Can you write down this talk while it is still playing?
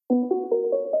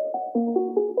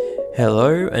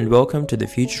Hello and welcome to the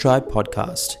Future Tribe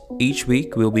podcast. Each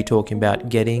week we'll be talking about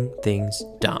getting things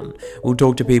done. We'll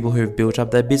talk to people who've built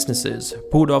up their businesses,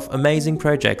 pulled off amazing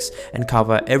projects, and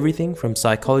cover everything from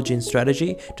psychology and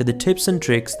strategy to the tips and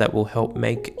tricks that will help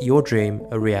make your dream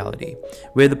a reality.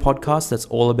 We're the podcast that's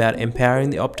all about empowering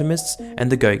the optimists and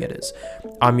the go-getters.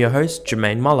 I'm your host,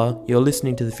 Jermaine Muller. You're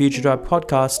listening to the Future Tribe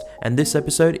podcast, and this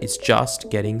episode is just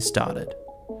getting started.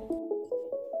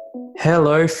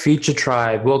 Hello, Future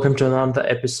Tribe. Welcome to another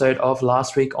episode of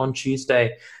Last Week on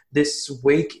Tuesday. This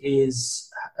week is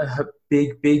a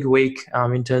big week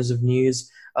in terms of news.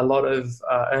 A lot of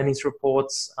earnings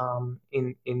reports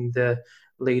in the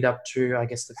lead up to, I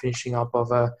guess, the finishing up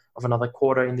of another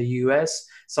quarter in the US.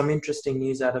 Some interesting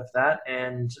news out of that,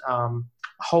 and a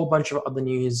whole bunch of other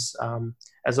news.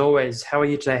 As always, how are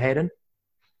you today, Hayden?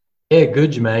 Yeah,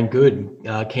 good, Jermaine. Good.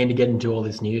 Keen to get into all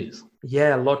this news.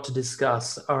 Yeah, a lot to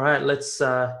discuss. All right, let's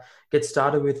get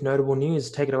started with notable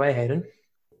news. Take it away, Hayden.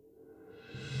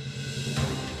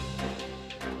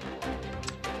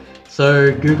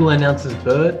 So Google announces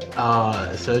BERT,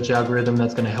 a search algorithm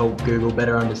that's going to help Google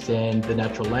better understand the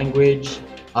natural language.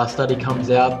 A study comes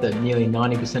out that nearly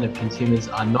 90% of consumers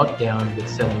are not down with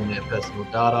selling their personal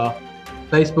data.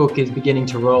 Facebook is beginning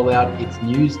to roll out its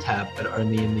News tab, but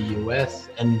only in the US,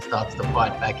 and starts to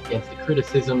fight back against the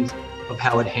criticisms of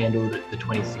how it handled the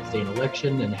 2016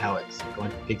 election and how it's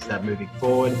going to fix that moving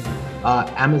forward.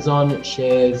 Amazon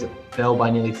shares fell by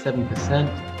nearly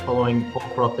 7% following poor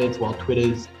profits, while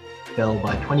Twitter's fell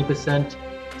by 20%.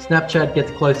 Snapchat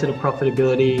gets closer to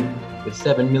profitability with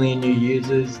 7 million new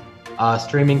users.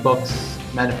 Streaming box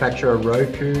manufacturer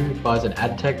Roku buys an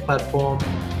ad tech platform.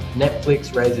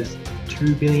 Netflix raises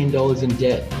 $2 billion in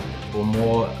debt for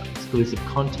more exclusive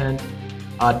content.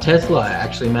 Tesla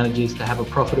actually manages to have a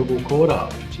profitable quarter,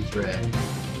 which is rare.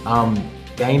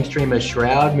 Game streamer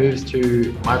Shroud moves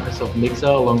to Microsoft Mixer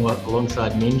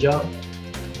alongside Ninja.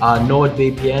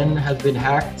 NordVPN has been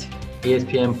hacked.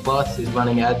 ESPN Plus is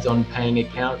running ads on paying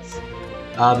accounts.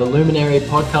 The Luminary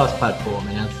podcast platform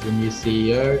announces a new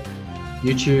CEO.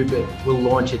 YouTube will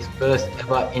launch its first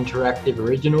ever interactive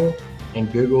original,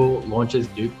 and Google launches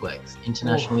Duplex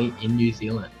internationally in New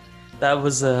Zealand. That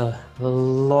was a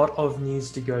lot of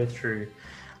news to go through.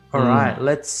 All right,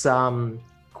 let's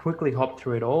quickly hop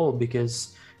through it all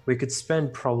because we could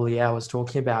spend probably hours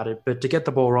talking about it. But to get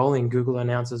the ball rolling, Google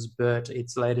announces BERT,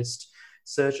 its latest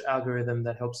search algorithm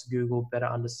that helps Google better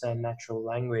understand natural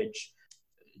language.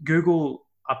 Google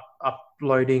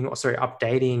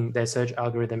updating their search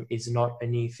algorithm is not a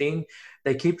new thing.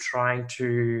 They keep trying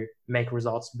to make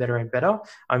results better and better.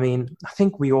 I mean, I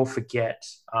think we all forget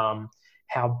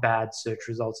how bad search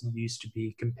results used to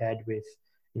be compared with,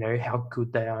 how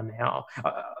good they are now.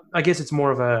 I guess it's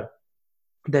more of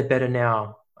they're better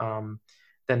now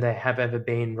than they have ever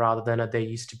been, rather than they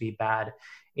used to be bad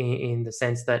in the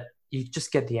sense that you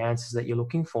just get the answers that you're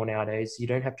looking for nowadays. You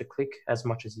don't have to click as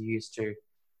much as you used to.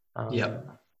 Yeah,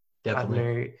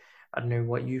 definitely. I don't know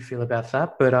what you feel about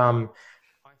that, but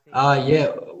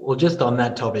yeah, well, just on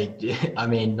that topic, I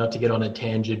mean, not to get on a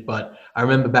tangent, but I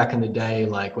remember back in the day,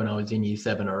 like when I was in year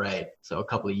 7 or 8, so a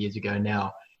couple of years ago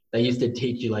now, they used to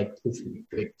teach you like specific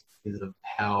tricks because of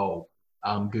how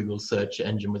Google's search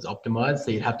engine was optimized.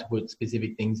 So you'd have to put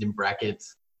specific things in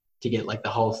brackets to get like the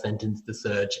whole sentence to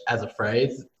search as a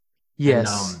phrase.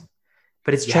 Yes, And,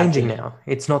 but it's changing now.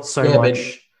 It's not so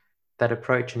much that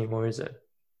approach anymore, is it?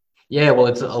 Yeah, well,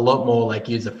 it's a lot more like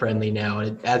user friendly now,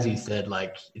 and as you said,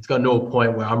 like it's gotten to a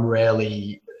point where I'm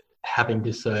rarely having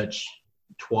to search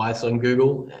twice on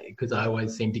Google because I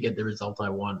always seem to get the result I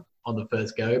want on the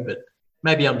first go. But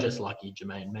maybe I'm just lucky,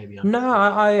 Jermaine.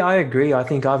 I agree. I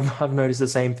think I've noticed the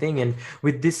same thing. And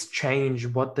with this change,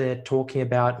 what they're talking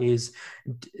about is,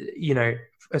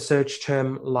 a search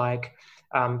term like,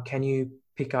 can you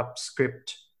pick up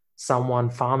script someone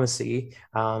pharmacy,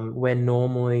 when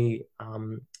normally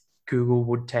Google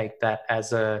would take that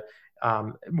as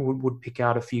would pick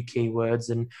out a few keywords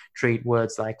and treat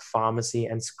words like pharmacy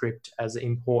and script as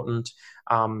important.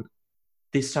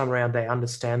 This time around, they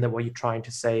understand that what you're trying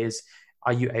to say is,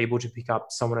 are you able to pick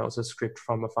up someone else's script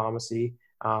from a pharmacy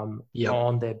on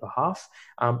their behalf?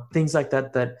 Things like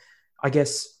that I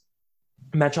guess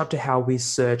match up to how we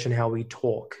search and how we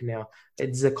talk. Now,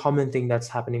 it's a common thing that's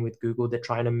happening with Google. They're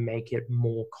trying to make it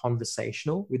more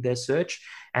conversational with their search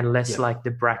and less like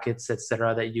the brackets,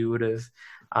 etc., that you would have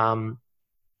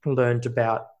learned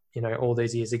about, all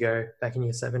those years ago back in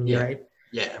year 7, year 8.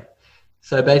 Yeah.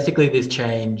 So basically this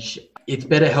change, it's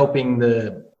better helping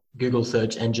the Google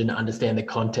search engine understand the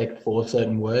context for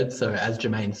certain words. So as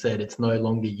Jermaine said, it's no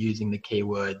longer using the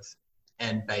keywords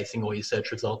and basing all your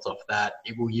search results off that.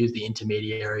 It will use the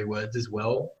intermediary words as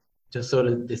well to sort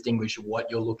of distinguish what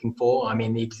you're looking for. I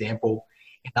mean, the example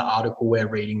in the article we're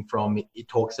reading from, it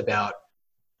talks about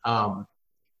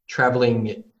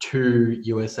traveling to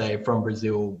USA from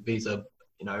Brazil, visa,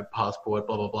 passport,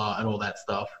 blah, blah, blah, and all that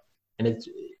stuff. And it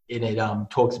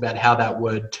talks about how that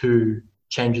word to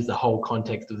changes the whole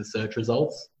context of the search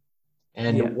results.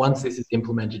 And once this is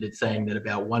implemented, it's saying that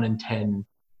about 1 in 10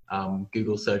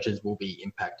 Google searches will be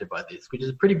impacted by this, which is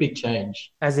a pretty big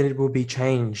change. As in, it will be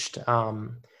changed.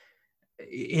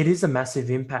 It is a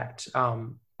massive impact,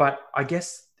 but I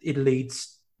guess it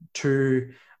leads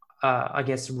to,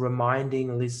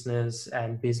 reminding listeners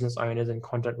and business owners and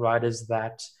content writers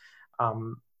that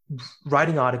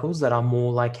writing articles that are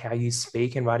more like how you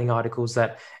speak and writing articles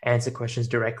that answer questions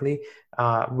directly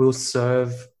will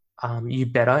serve you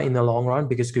better in the long run,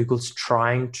 because Google's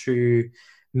trying to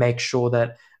make sure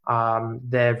that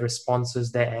their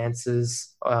responses, their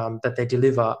answers that they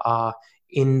deliver are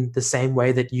in the same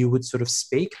way that you would sort of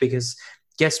speak. Because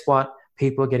guess what?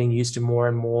 People are getting used to more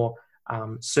and more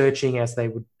searching as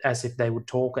if they would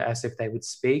talk, as if they would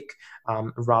speak,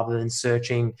 rather than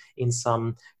searching in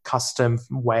some custom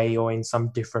way or in some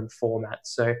different format.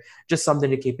 So just something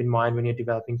to keep in mind when you're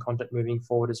developing content moving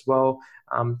forward as well.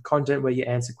 Content where you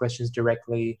answer questions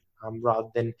directly rather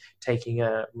than taking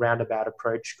a roundabout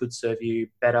approach could serve you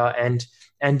better,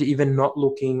 and even not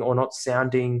looking or not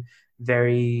sounding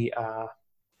very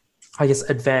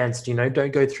advanced.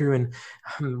 Don't go through and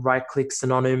right-click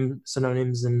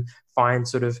synonyms and find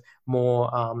sort of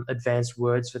more advanced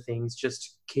words for things.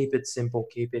 Just keep it simple,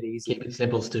 keep it easy. Keep it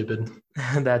simple, stupid.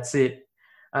 That's it.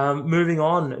 Moving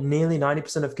on, nearly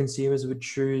 90% of consumers would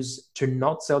choose to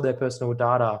not sell their personal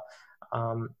data.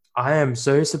 I am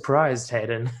so surprised,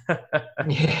 Hayden.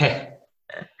 Yeah.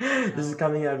 This is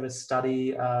coming out of a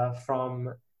study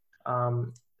from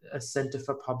a Center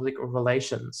for Public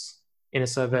Relations in a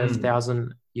survey of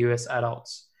 1,000 US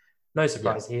adults. No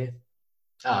surprise here.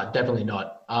 Definitely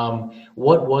not.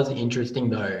 What was interesting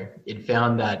though, it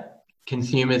found that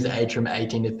consumers aged from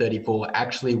 18 to 34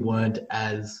 actually weren't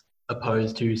as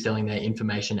opposed to selling their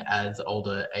information as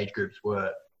older age groups were.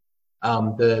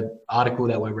 The article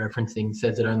that we're referencing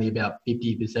says that only about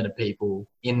 50% of people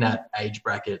in that age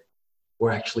bracket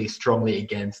were actually strongly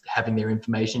against having their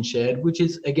information shared, which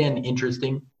is, again,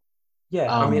 interesting.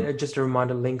 Yeah, I mean, just a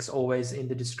reminder, links always in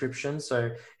the description.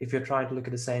 So if you're trying to look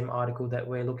at the same article that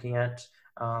we're looking at,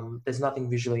 there's nothing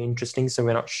visually interesting, so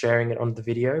we're not sharing it on the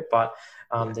video, but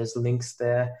there's links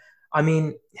there. I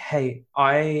mean, hey,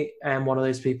 I am one of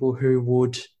those people who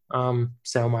would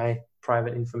sell my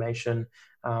private information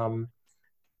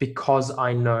because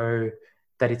I know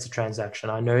that it's a transaction.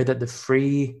 I know that the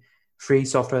free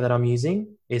software that I'm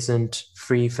using isn't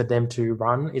free for them to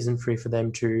run, isn't free for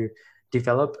them to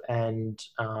develop and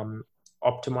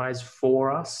optimize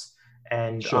for us.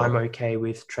 And Sure. I'm okay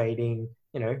with trading,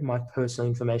 my personal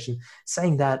information.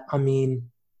 Saying that, I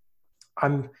mean,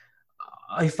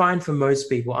 I find for most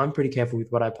people, I'm pretty careful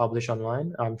with what I publish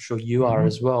online. I'm sure you are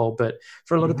as well. But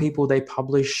for a lot of people, they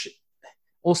publish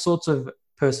all sorts of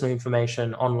personal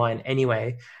information online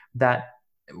anyway that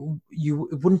it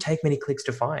wouldn't take many clicks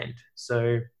to find.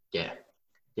 So yeah.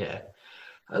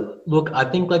 Look, I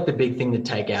think like the big thing to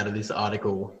take out of this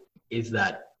article is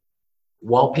that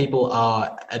while people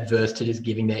are adverse to just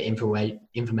giving their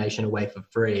information away for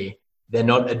free, they're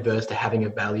not adverse to having a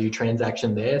value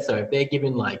transaction there. So if they're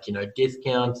given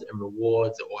discounts and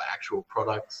rewards or actual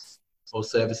products or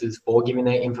services for giving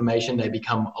their information, they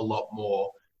become a lot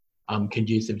more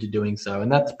conducive to doing so. And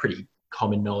that's pretty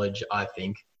common knowledge, I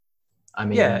think. I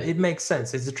mean, yeah, it makes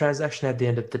sense. It's a transaction at the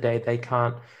end of the day. They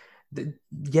can't,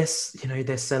 yes,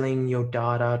 they're selling your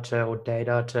data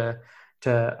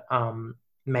to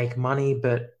make money,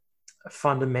 but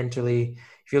fundamentally,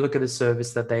 if you look at the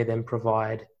service that they then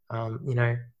provide,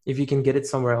 if you can get it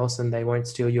somewhere else and they won't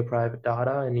steal your private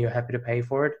data and you're happy to pay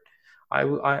for it,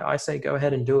 I say go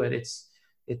ahead and do it.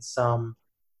 It's up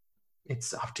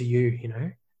to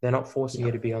you. They're not forcing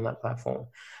you to be on that platform.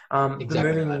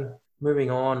 exactly. But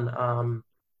moving on,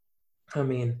 I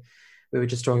mean, we were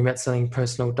just talking about selling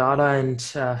personal data, and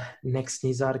next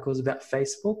news article is about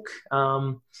Facebook.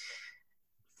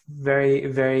 Very,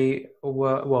 very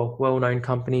well-known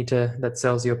company that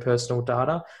sells your personal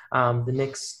data. The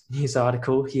next news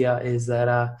article here is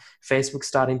that Facebook's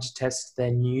starting to test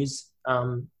their news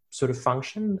sort of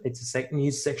function. It's a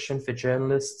news section for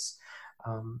journalists.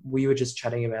 We were just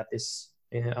chatting about this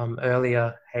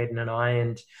earlier, Hayden and I,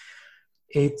 and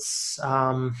it's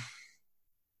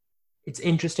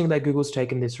interesting that Google's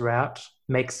taken this route.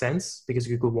 Makes sense because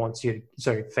Facebook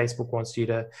wants you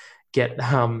to get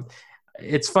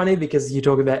it's funny because you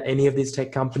talk about any of these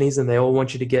tech companies and they all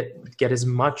want you to get as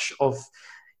much of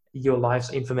your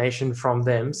life's information from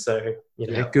them. So,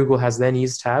 Yeah. Google has their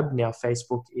news tab. Now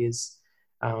Facebook is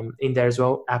in there as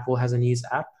well. Apple has a news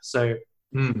app. So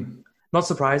Mm. not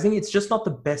surprising. It's just not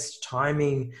the best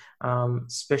timing,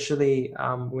 especially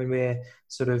when we're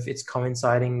it's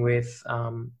coinciding with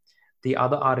the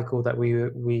other article that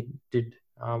we did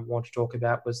want to talk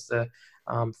about was the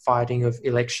fighting of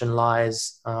election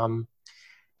lies.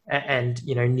 And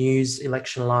news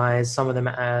election lies, some of them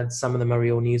are ads, some of them are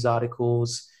real news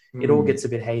articles. It all Mm. gets a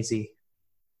bit hazy.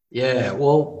 Yeah,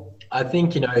 well, I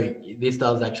think, this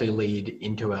does actually lead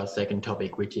into our second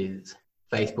topic, which is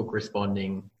Facebook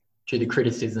responding to the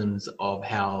criticisms of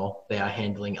how they are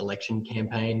handling election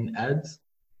campaign ads,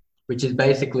 which is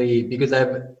basically because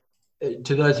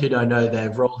to those who don't know,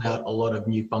 they've rolled out a lot of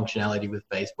new functionality with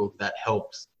Facebook that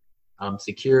helps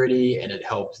security, and it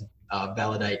helps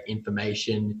validate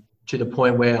information to the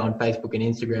point where on Facebook and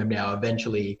Instagram now,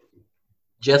 eventually,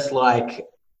 just like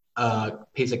a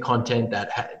piece of content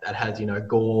that has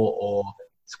gore or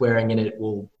swearing in it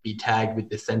will be tagged with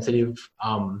the sensitive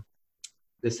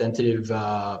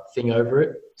thing over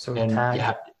it, So and you tag,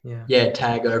 have to, yeah. yeah,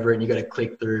 tag over it, and you got to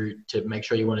click through to make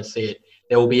sure you want to see it.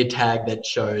 There will be a tag that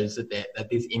shows that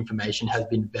this information has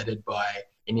been vetted by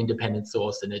an independent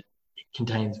source and it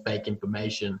contains fake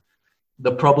information.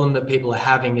 The problem that people are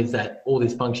having is that all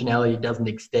this functionality doesn't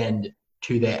extend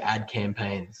to their ad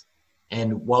campaigns.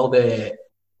 And while they're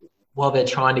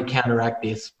trying to counteract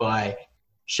this by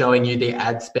showing you the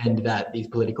ad spend that these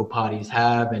political parties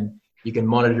have, and you can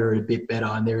monitor it a bit better,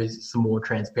 and there is some more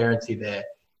transparency there,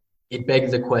 it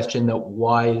begs the question that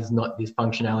why is not this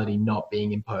functionality not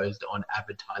being imposed on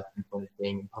advertisements, when it's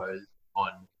being imposed on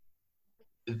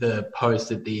the posts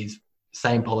that these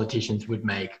same politicians would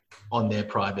make on their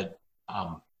private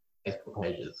Facebook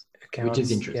pages, which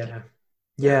is Accounts, interesting. yeah.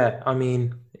 Yeah, I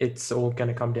mean, it's all going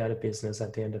to come down to business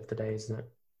at the end of the day, isn't it?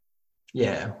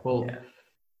 Yeah, well,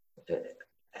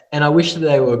 and I wish that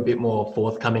they were a bit more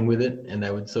forthcoming with it, and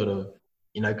they would sort of,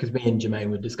 because me and Jermaine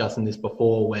were discussing this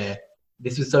before, where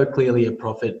this was so clearly a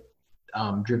profit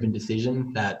driven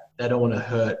decision that they don't want to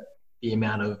hurt the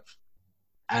amount of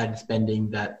ad spending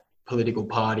that political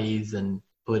parties and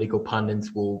political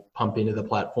pundits will pump into the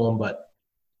platform. But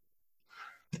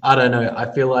I don't know.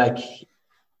 I feel like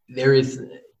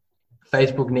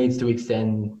Facebook needs to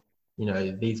extend,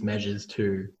 these measures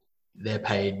to their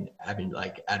paid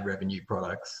ad revenue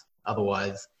products.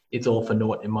 Otherwise, it's all for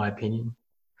naught, in my opinion.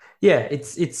 Yeah,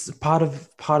 it's part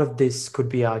of this could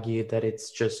be argued that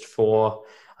it's just for,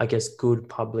 I guess, good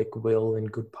public will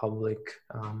and good public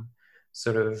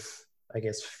sort of, I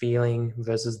guess, feeling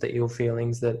versus the ill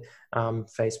feelings that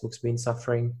Facebook's been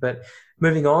suffering. But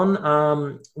moving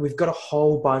on, we've got a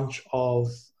whole bunch of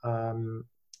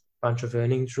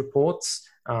earnings reports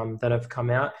that have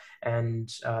come out, and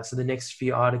so the next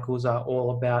few articles are all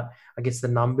about, I guess, the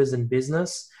numbers and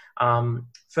business.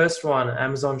 First one,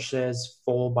 Amazon shares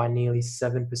fall by nearly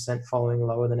 7% following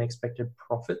lower than expected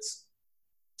profits.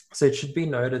 So it should be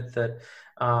noted that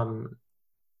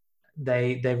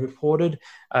they reported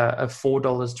a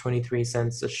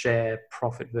 $4.23 a share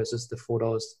profit versus the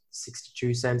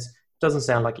 $4.62. Doesn't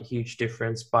sound like a huge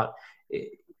difference, but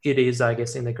it is, I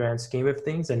guess, in the grand scheme of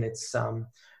things, and it's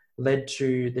led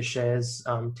to the shares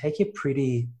take a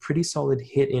pretty solid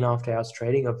hit in after hours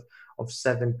trading of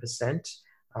 7%.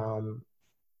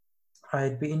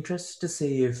 I'd be interested to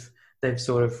see if they've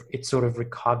sort of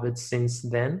recovered since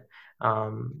then.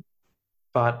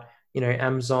 But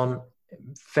Amazon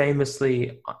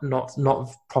famously not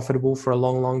profitable for a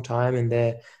long time, and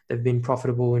they've been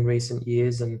profitable in recent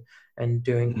years and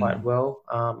doing quite well.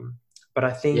 But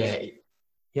I think,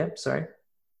 yep, sorry.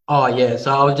 Oh yeah,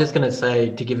 so I was just going to say,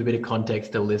 to give a bit of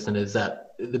context to listeners, that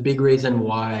the big reason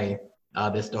why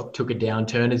their stock took a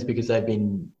downturn is because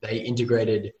they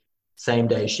integrated same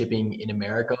day shipping in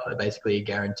America, basically a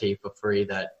guarantee for free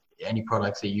that any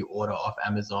products that you order off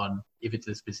Amazon, if it's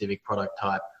a specific product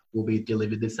type, will be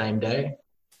delivered the same day,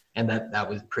 and that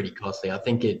was pretty costly. I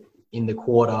think in the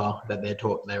quarter that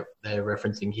they're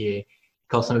referencing here,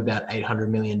 cost them about $800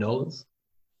 million.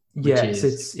 Yes,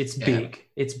 it's big.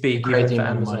 It's big, crazy even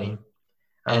for amount of Amazon. money.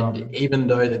 And even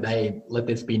though that they let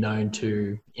this be known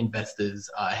to investors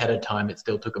ahead of time, it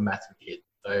still took a massive hit.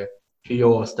 So to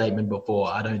your statement before,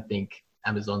 I don't think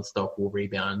Amazon stock will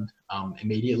rebound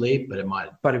immediately, but it might.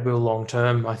 But it will long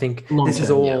term. I think this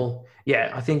is all.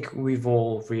 Yeah, I think we've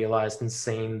all realized and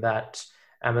seen that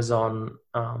Amazon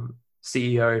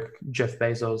CEO Jeff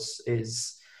Bezos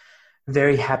is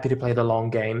very happy to play the long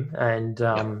game, and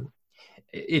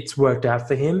it's worked out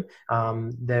for him.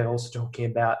 They're also talking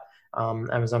about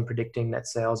Amazon predicting net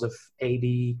sales of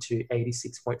 80 to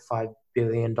 86.5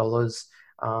 billion dollars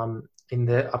in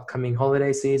the upcoming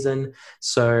holiday season.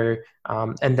 So,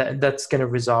 and that's going to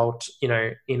result, in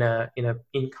a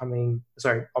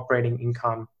operating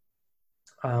income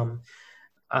um,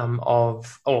 or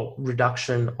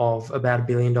reduction of about $1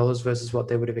 billion versus what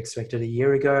they would have expected a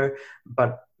year ago.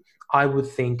 But I would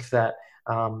think that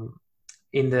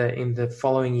in the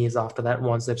following years after that,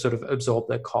 once they've sort of absorbed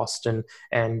their cost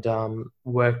and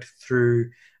worked through,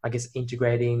 I guess,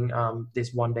 integrating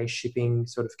this 1 day shipping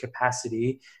sort of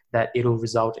capacity, that it'll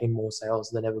result in more sales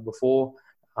than ever before.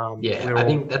 I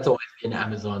think that's always been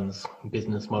Amazon's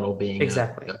business model, being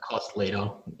exactly a cost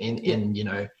leader in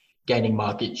gaining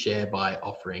market share by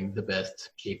offering the best,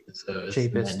 cheapest service.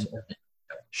 cheapest.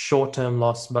 Short-term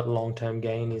loss but long-term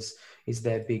gain is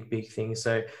their big thing.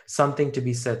 So something to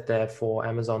be said there for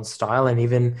Amazon style. And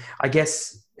even, I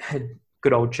guess,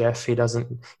 good old Jeff, he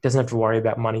doesn't have to worry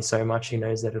about money so much. He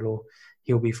knows that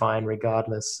he'll be fine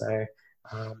regardless. So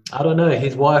I don't know,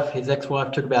 his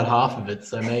ex-wife took about half of it,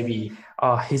 so maybe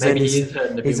he's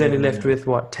he's only left with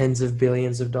what, tens of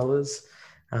billions of dollars.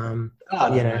 I don't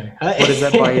know. What does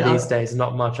that buy you these days?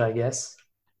 Not much, I guess.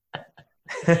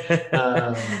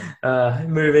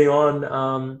 Moving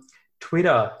on,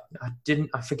 Twitter.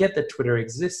 I forget that Twitter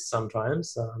exists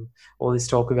sometimes. All this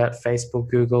talk about Facebook,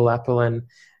 Google, Apple, and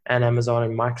Amazon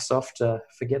and Microsoft.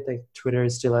 Forget that Twitter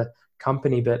is still a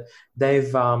company, but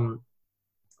they've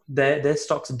their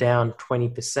stocks down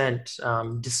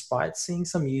 20%, despite seeing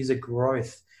some user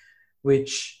growth,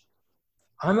 which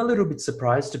I'm a little bit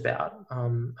surprised about.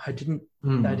 I didn't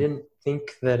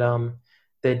think that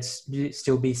they'd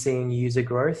still be seeing user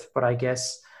growth, but I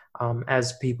guess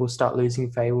as people start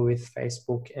losing favor with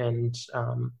Facebook and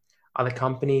other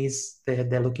companies,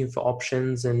 they're looking for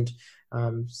options, and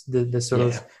the sort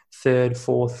of third,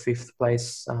 fourth, fifth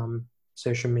place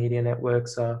social media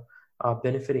networks are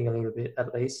benefiting a little bit,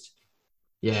 at least.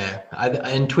 Yeah,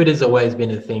 and Twitter's always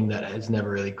been a thing that has never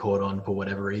really caught on for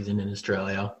whatever reason in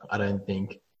Australia. I don't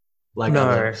think, like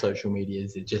other social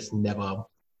medias, it just never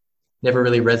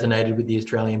really resonated with the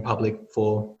Australian public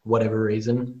for whatever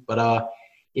reason. But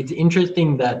it's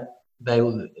interesting that they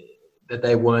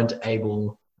weren't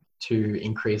able to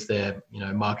increase their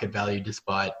market value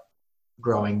despite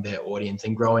growing their audience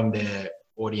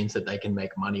that they can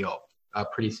make money off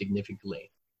pretty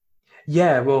significantly.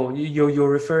 Yeah, well, you're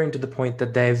referring to the point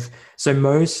that so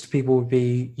most people would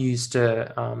be used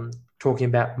to talking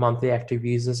about monthly active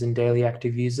users and daily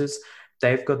active users.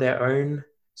 They've got their own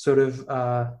sort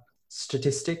of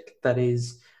statistic that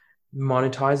is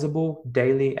monetizable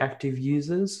daily active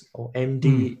users, or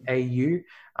MDAU.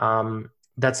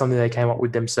 That's something they came up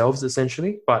with themselves,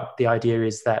 essentially. But the idea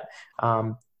is that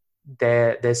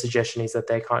their suggestion is that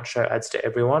they can't show ads to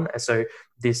everyone. And so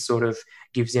this sort of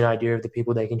gives you an idea of the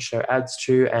people they can show ads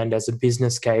to, and as a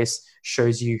business case,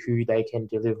 shows you who they can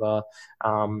deliver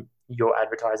your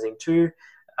advertising to.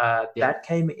 That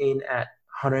came in at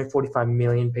 145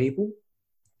 million people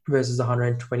versus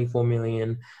 124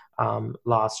 million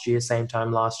last year, same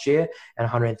time last year, and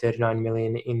 139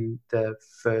 million in the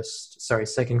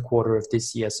second quarter of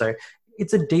this year. So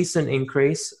it's a decent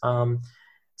increase.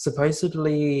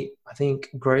 Supposedly, I think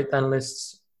growth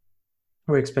analysts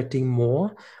were expecting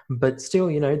more, but still,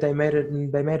 they made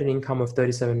an income of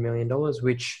 $37 million,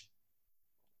 which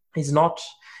is not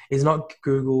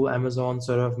Google, Amazon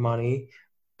sort of money,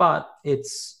 but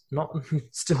it's not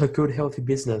still a good, healthy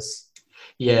business.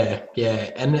 Yeah.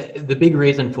 And the big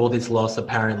reason for this loss,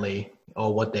 apparently,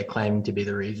 or what they're claiming to be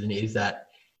the reason, is that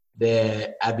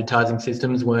their advertising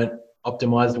systems weren't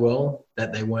optimized well,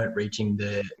 that they weren't reaching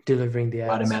delivering the ads.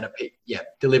 Right amount of people. Yeah,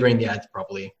 delivering the ads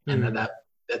properly. And that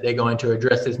they're going to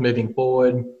address this moving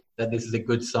forward, that this is a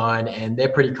good sign, and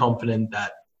they're pretty confident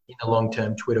that in the long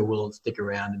term, Twitter will stick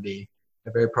around and be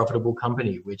a very profitable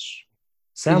company, which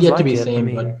sounds yet like to be it.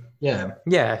 seen, but yeah.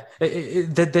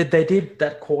 They did.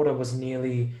 That quarter was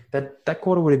nearly that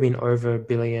quarter would have been over $1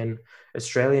 billion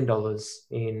Australian dollars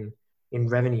in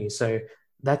revenue. So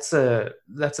that's a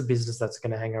business that's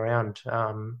going to hang around,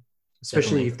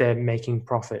 especially if they're making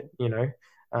profit.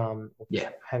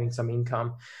 Having some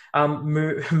income.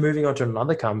 Moving on to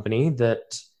another company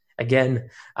that, again,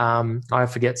 I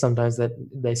forget sometimes that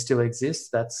they still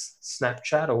exist. That's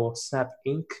Snapchat, or Snap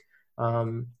Inc.,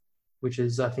 which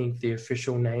is, I think, the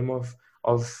official name of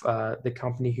the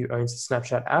company who owns the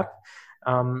Snapchat app.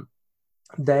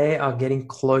 They are getting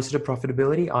closer to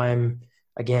profitability. I'm,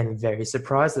 again, very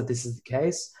surprised that this is the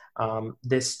case.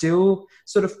 They're still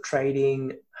sort of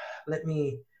trading. Let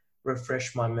me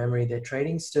refresh my memory. They're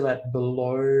trading still at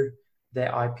below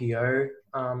their IPO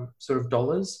sort of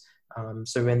dollars.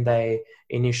 So when they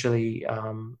initially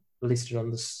listed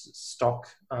on the stock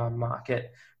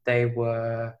market, they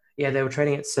were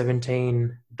trading at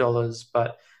 $17,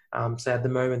 but so at the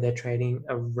moment they're trading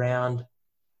around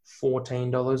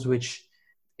 $14, which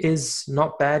is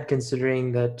not bad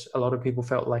considering that a lot of people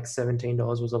felt like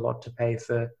 $17 was a lot to pay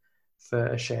for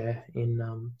a share in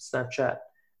Snapchat.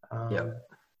 Yep.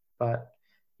 But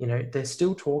they're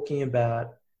still talking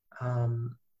about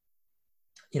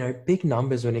big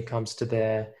numbers when it comes to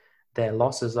their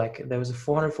losses. Like there was a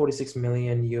 446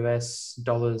 million US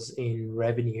dollars in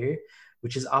revenue,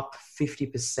 which is up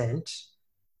 50%,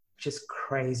 which is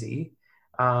crazy.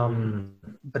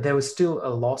 But there was still a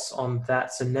loss on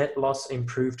that. So net loss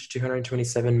improved to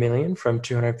 227 million from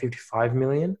 255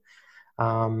 million.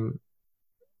 How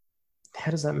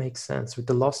does that make sense with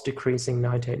the loss decreasing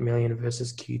 98 million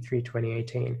versus Q3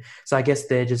 2018? So I guess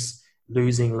they're just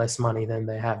losing less money than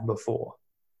they have before.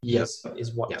 Yep.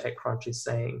 Is what TechCrunch is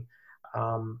saying.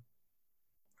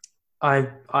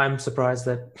 I'm surprised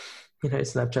that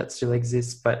Snapchat still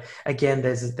exists, but again,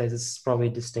 there's probably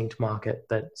a distinct market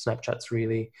that Snapchat's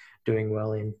really doing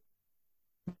well in.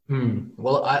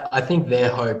 Well, I think their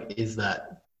hope is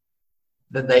that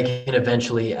they can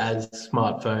eventually, as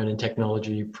smartphone and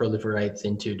technology proliferates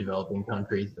into developing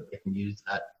countries, that they can use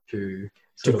that to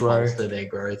sort of bolster their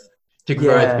growth.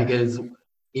 Because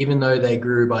even though they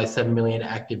grew by 7 million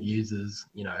active users,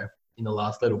 in the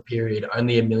last little period,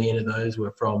 only 1 million of those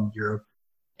were from Europe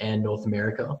and North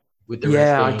America, with the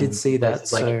rest being I did see that.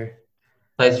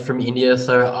 Places from India.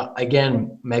 So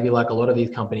again, maybe like a lot of these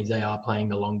companies, they are playing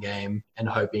the long game and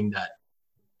hoping that,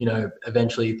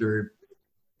 eventually through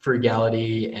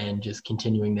frugality and just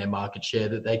continuing their market share,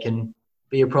 that they can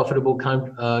be a profitable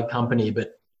company.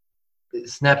 But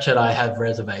Snapchat, I have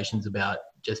reservations about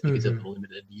just because of the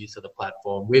limited use of the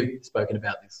platform. We've spoken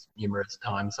about this numerous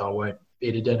times, so I won't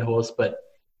beat a dead horse, but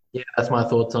yeah, that's my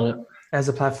thoughts on it. As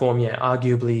a platform,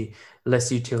 arguably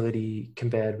less utility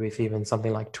compared with even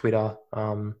something like Twitter,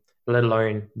 let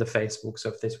alone the Facebooks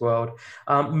of this world.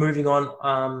 Moving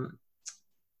on,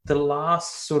 the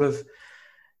last sort of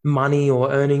money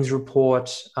or earnings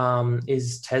report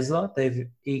is Tesla. They've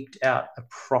eked out a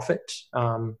profit.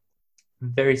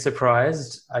 Very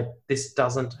surprised. This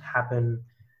doesn't happen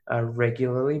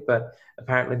regularly, but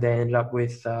apparently they ended up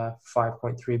with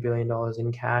 $5.3 billion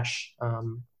in cash.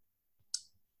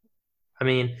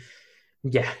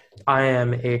 I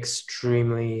am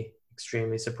extremely,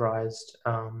 extremely surprised.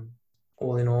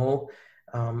 All in all,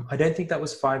 I don't think that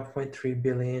was 5.3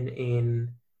 billion in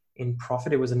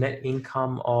profit. It was a net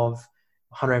income of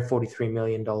 $143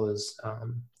 million,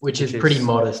 which is pretty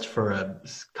modest for a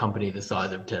company the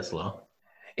size of Tesla.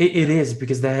 It is,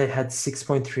 because they had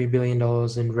 $6.3 billion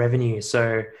in revenue.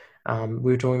 So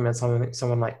we were talking about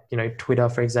someone like, Twitter,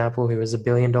 for example, who was $1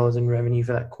 billion in revenue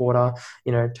for that quarter.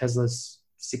 Tesla's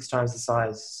 6 times the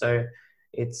size. So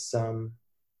it's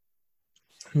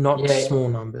not small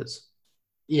numbers.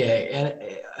 Yeah.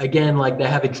 And again, like they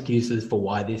have excuses for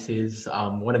why this is.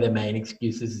 One of their main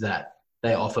excuses is that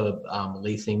they offer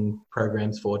leasing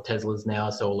programs for Teslas now.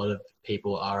 So a lot of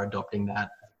people are adopting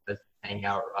that as paying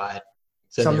outright.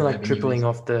 So something like tripling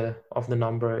off the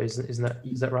number, is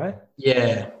that right?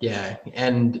 Yeah.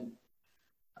 And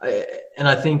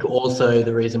I think also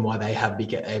the reason why they have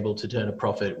been able to turn a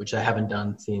profit, which they haven't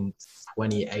done since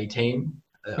 2018,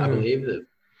 I believe,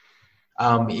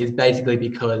 is basically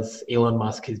because Elon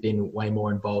Musk has been way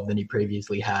more involved than he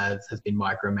previously has been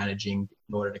micromanaging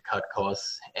in order to cut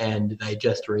costs. And they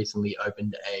just recently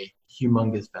opened a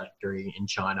humongous factory in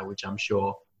China, which I'm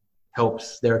sure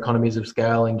helps their economies of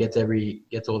scale and gets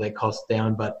all their costs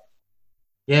down. But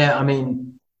yeah,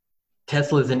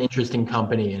 Tesla is an interesting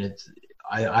company, and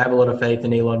I have a lot of faith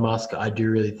in Elon Musk. I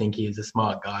do really think he is a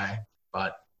smart guy,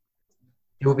 but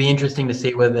it will be interesting to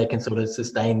see whether they can sort of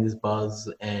sustain this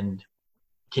buzz and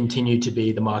continue to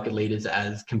be the market leaders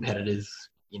as competitors,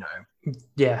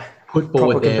 put forward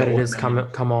proper competitors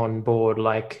come on board.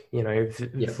 Like,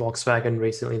 Volkswagen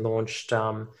recently launched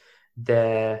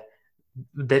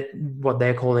what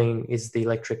they're calling is the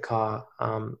electric car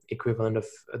equivalent of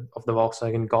the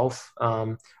Volkswagen Golf,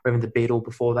 or even the Beetle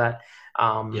before that.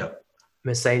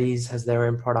 Mercedes has their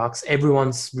own products.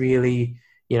 Everyone's really,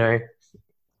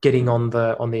 getting on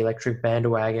the electric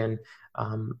bandwagon.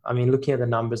 Looking at the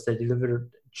numbers, they delivered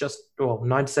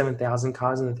 97,000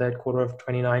 cars in the third quarter of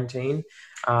 2019.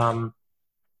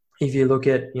 If you look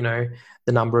at,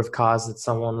 the number of cars that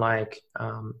someone like,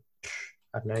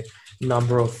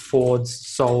 number of Fords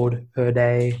sold per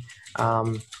day,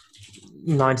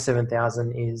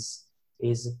 97,000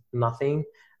 is nothing.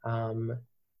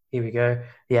 Here we go.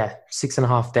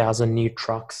 6,500 new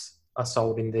trucks are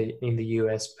sold in the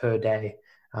US per day.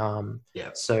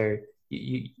 Yeah. So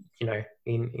you know,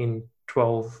 in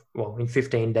 12, well, in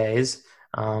 15 days,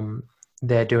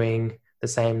 they're doing the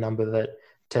same number that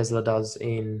Tesla does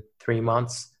in 3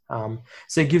 months.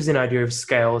 So it gives an idea of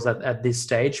scales at this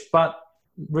stage. But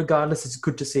regardless, it's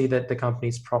good to see that the company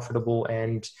is profitable,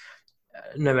 and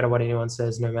no matter what anyone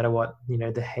says, no matter what, you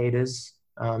know, the haters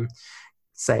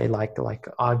say, like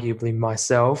arguably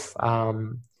myself,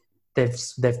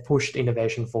 they've pushed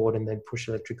innovation forward, and they've pushed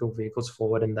electrical vehicles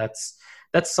forward, and that's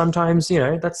sometimes, you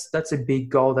know, that's a big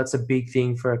goal, that's a big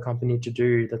thing for a company to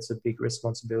do, that's a big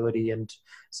responsibility, and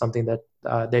something that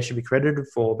they should be credited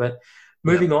for. But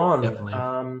Yeah, moving on, definitely.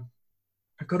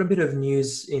 I got a bit of news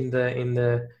in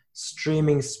the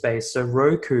streaming space. So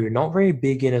Roku, not very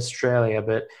big in Australia,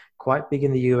 but quite big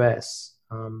in the US.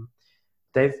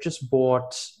 They've just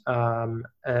bought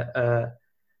a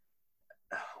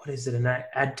what is it, an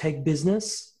ad tech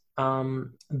business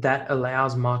that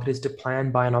allows marketers to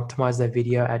plan, buy, and optimize their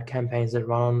video ad campaigns that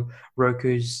run on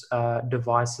Roku's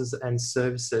devices and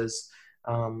services.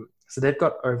 So they've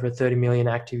got over 30 million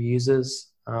active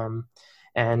users,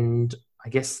 and I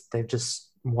guess they just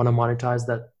want to monetize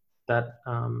that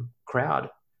crowd.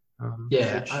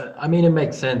 Yeah, Which I mean, it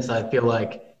makes sense. I feel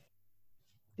like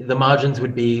the margins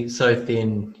would be so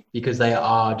thin because they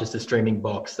are just a streaming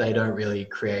box. They don't really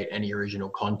create any original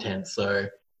content. So,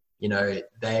 you know,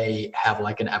 they have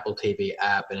like an Apple TV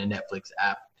app and a Netflix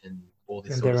app and all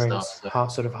this and sort of their own stuff. So,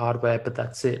 sort of hardware, but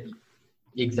that's it.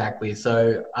 exactly.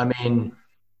 So, I mean,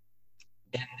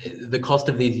 the cost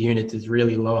of these units is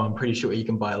really low. I'm pretty sure you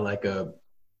can buy like a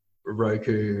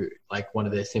Roku, like one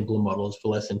of their simpler models, for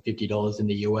less than $50 in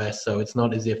the US. So it's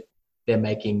not as if they're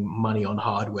making money on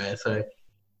hardware. So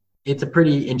it's a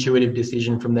pretty intuitive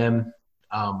decision from them.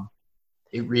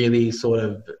 It really sort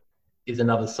of is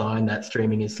another sign that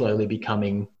streaming is slowly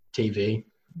becoming TV,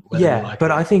 whether we Yeah, like it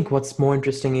but or I not. think what's more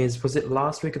interesting is, was it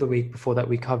last week or the week before that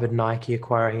we covered Nike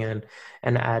acquiring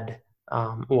an ad,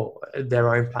 or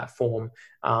their own platform.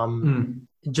 Um,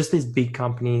 Mm, just these big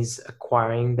companies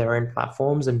acquiring their own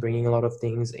platforms and bringing a lot of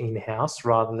things in-house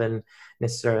rather than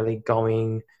necessarily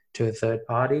going to a third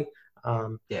party,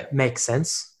 yeah. makes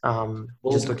sense. Just Well,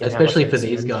 looking at how much especially they for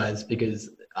these spend. guys, because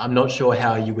I'm not sure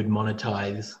how you would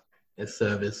monetize a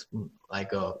service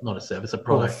like a not a service, a Or a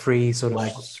product free sort of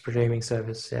like streaming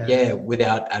service, yeah. yeah,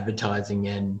 without advertising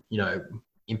and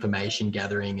information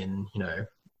gathering and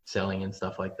selling and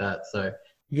stuff like that. So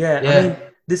Yeah, I yeah, mean,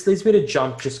 this leads me to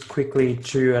jump just quickly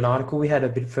to an article we had a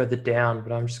bit further down,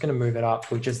 but I'm just going to move it up,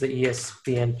 which is the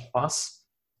ESPN Plus.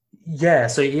 Yeah,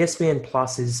 so ESPN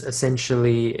Plus is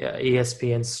essentially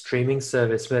ESPN's streaming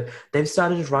service, but they've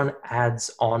started to run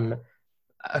ads on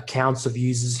accounts of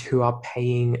users who are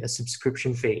paying a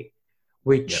subscription fee, yep,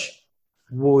 which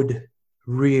would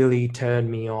really turn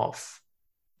me off.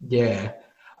 yeah.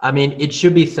 I mean, it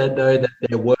should be said though that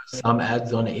there were some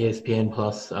ads on ESPN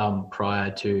Plus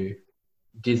prior to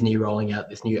Disney rolling out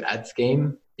this new ad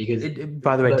scheme because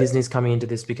By the way, the Disney's coming into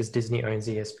this because Disney owns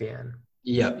ESPN.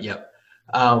 yep.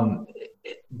 Um,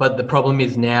 but the problem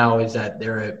is now is that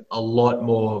there are a lot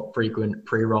more frequent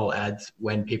pre-roll ads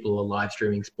when people are live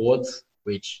streaming sports,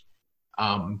 which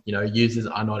users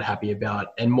are not happy about.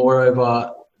 And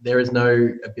moreover, there is no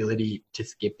ability to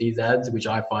skip these ads, which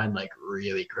I find like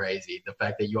really crazy. The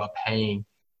fact that you are paying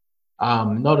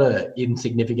not a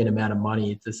insignificant amount of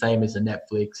money, it's the same as a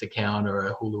Netflix account or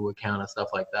a Hulu account or stuff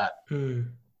like that,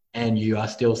 Mm. and you are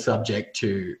still subject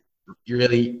to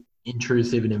really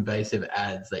intrusive and invasive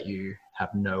ads that you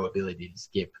have no ability to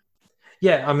skip.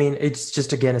 Yeah, I mean, it's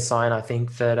just again a sign, I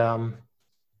think, that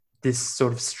this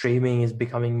sort of streaming is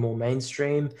becoming more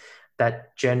mainstream.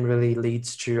 That generally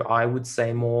leads to, I would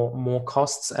say, more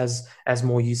costs as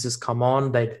more users come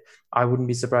on. I wouldn't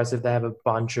be surprised if they have a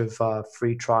bunch of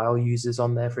free trial users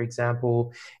on there, for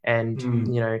example. And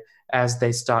Mm, as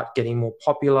they start getting more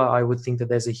popular, I would think that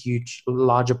there's a huge,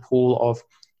 larger pool of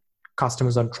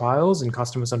customers on trials and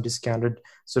customers on discounted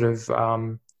sort of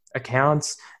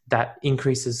accounts that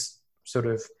increases sort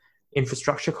of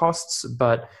infrastructure costs,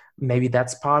 but maybe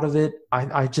that's part of it.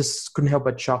 I just couldn't help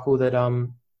but chuckle that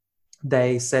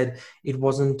they said it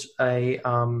wasn't a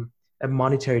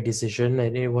monetary decision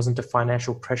and it wasn't a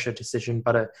financial pressure decision,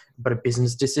 but a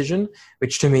business decision,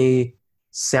 which to me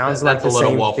sounds like that's a the lot of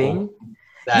same thing. waffle.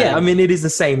 That Yeah, I is, mean, it is the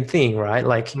same thing, right?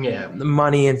 Like yeah,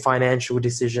 money and financial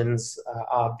decisions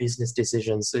are business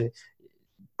decisions.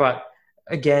 But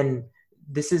again,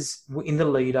 this is in the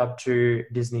lead up to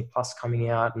Disney Plus coming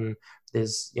out, and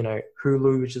there's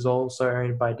Hulu, which is also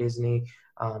owned by Disney.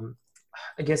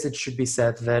 I guess it should be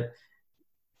said that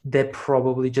they're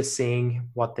probably just seeing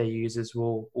what their users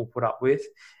will put up with,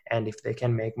 and if they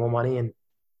can make more money and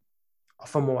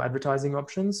offer more advertising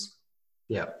options,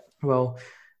 Yeah. well,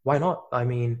 why not? I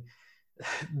mean,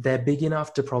 they're big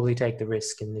enough to probably take the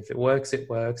risk, and if it works, it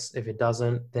works. If it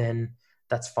doesn't, then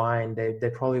that's fine. They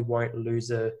probably won't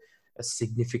lose a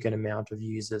significant amount of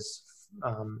users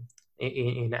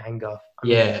in anger. I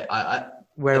mean, Yeah,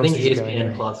 where I else think would you go ESPN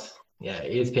anyway? Plus, yeah,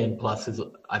 ESPN Plus is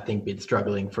I think been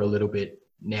struggling for a little bit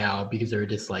now because they're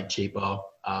just like cheaper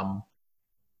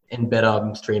and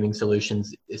better streaming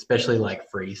solutions, especially like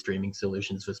free streaming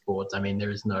solutions for sports. I mean,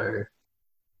 there is no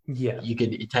Yeah, you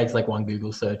could it takes like one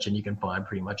Google search and you can find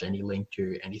pretty much any link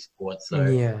to any sport. So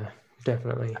yeah,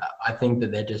 definitely. I think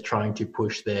that they're just trying to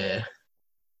push,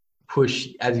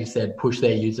 as you said, push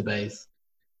their user base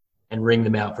and wring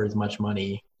them out for as much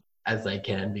money as they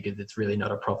can because it's really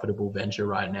not a profitable venture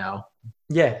right now.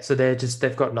 Yeah, so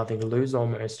they've got nothing to lose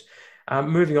almost.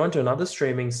 Moving on to another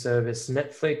streaming service,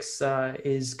 Netflix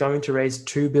is going to raise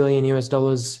 2 billion US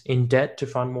dollars in debt to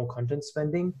fund more content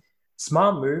spending.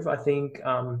 Smart move, I think,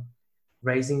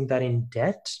 raising that in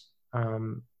debt,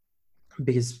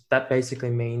 because that basically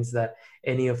means that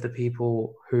any of the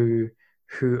people who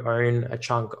own a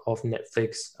chunk of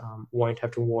Netflix won't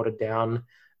have to water down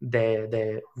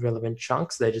their relevant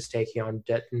chunks. They're just taking on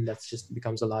debt, and that's just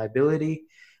becomes a liability.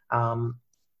 Um,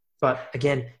 but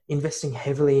again, investing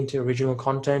heavily into original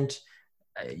content.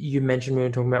 You mentioned when we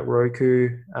were talking about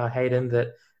Roku, Hayden, that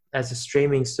as a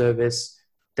streaming service,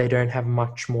 they don't have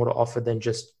much more to offer than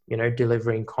just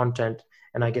delivering content.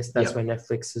 And I guess that's where Yep.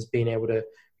 Netflix has been able to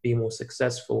be more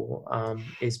successful,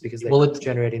 is because they're Well, it's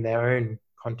generating their own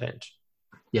content.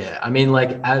 yeah. I mean,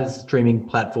 like as streaming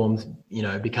platforms,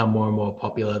 become more and more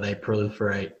popular, they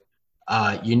proliferate.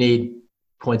 You need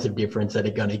points of difference that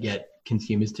are going to get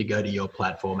consumers to go to your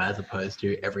platform as opposed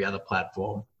to every other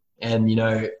platform. And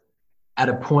at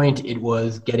a point, it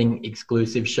was getting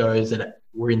exclusive shows that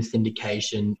were in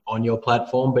syndication on your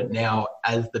platform. But now,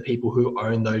 as the people who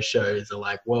own those shows are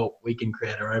like, well, we can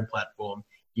create our own platform,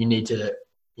 you need to,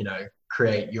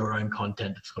 create your own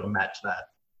content to sort of match that.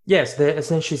 Yes, they're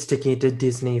essentially sticking to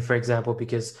Disney, for example,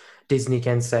 because Disney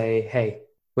can say, hey,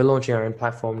 we're launching our own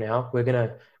platform now. We're going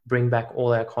to bring back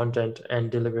all our content and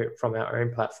deliver it from our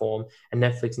own platform. And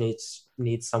Netflix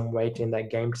needs some weight in that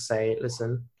game to say,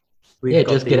 listen, we've Yeah,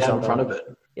 got just get these out in front other. of it.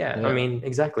 Yeah, I Yeah. mean,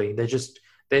 exactly. They're just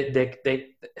they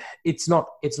it's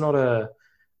not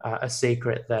a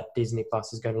secret that Disney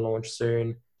Plus is going to launch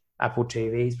soon. Apple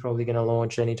TV is probably going to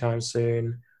launch anytime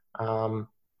soon. Um,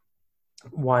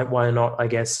 why not, I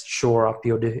guess, shore up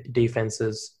your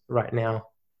defenses right now?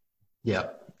 Yeah.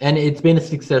 And it's been a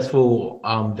successful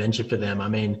venture for them. I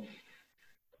mean,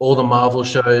 all the Marvel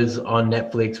shows on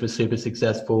Netflix were super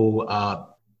successful.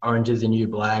 Orange is the New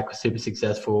Black was super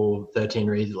successful. 13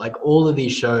 Reasons, like all of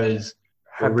these shows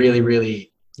were Have really, been,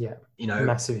 really, yeah, you know,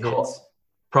 massive hits.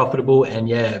 profitable and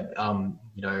yeah,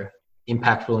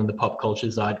 impactful in the pop culture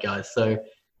zeitgeist. So,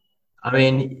 I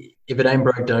mean, if it ain't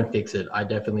broke, don't fix it. I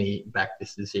definitely back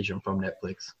this decision from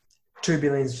Netflix. 2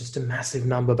 billion is just a massive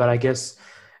number, but I guess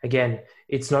again,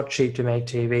 it's not cheap to make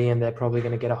TV, and they're probably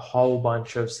going to get a whole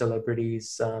bunch of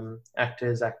celebrities,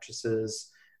 actors, actresses,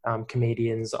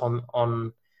 comedians on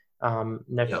Yep.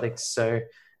 Netflix. So I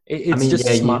it's mean, just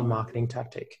yeah, a smart you marketing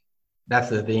tactic. that's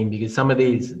the thing because some of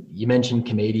these you mentioned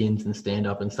comedians and stand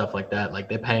up and stuff like that. Like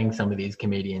they're paying some of these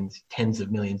comedians tens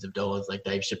of millions of dollars, like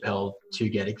Dave Chappelle, to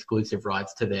get exclusive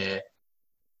rights to Their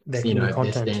new their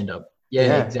content. stand up. Yeah,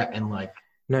 Yeah, exactly. And like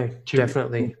no, to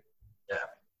definitely. yeah,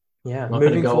 Yeah, not going to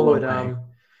moving go along forward, paying.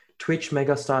 Twitch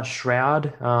megastar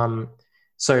Shroud.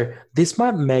 So this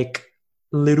might make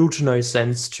little to no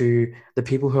sense to the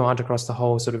people who aren't across the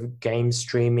whole sort of game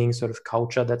streaming sort of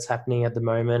culture that's happening at the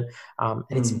moment. And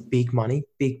it's Mm, big money,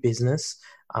 big business.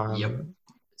 yep.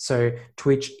 So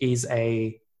Twitch is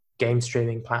a game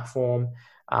streaming platform.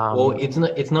 Well, Um,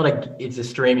 it's a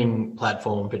streaming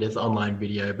platform, but it's online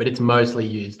video, but it's mostly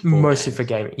used for Mostly for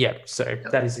games. gaming. Yeah. So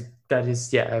Yep. that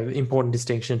is yeah, an important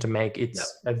distinction to make. Yep.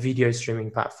 It's a video streaming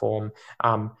platform,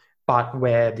 but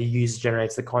where the user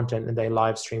generates the content and they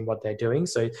live stream what they're doing.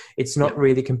 So it's not Yep.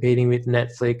 really competing with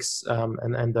Netflix,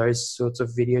 and those sorts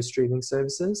of video streaming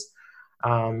services.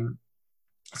 Um,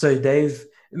 so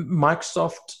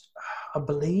Microsoft, I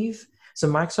believe. So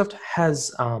Microsoft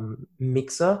has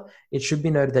Mixer. It should be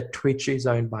noted that Twitch is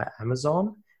owned by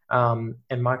Amazon, and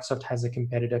Microsoft has a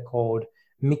competitor called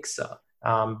Mixer,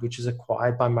 which was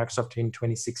acquired by Microsoft in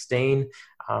 2016.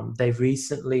 They've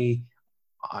recently,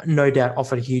 no doubt,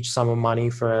 offered a huge sum of money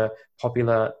for a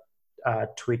popular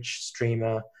Twitch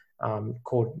streamer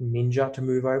called Ninja to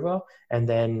move over, and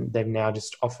then they've now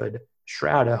just offered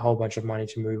Shroud a whole bunch of money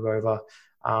to move over.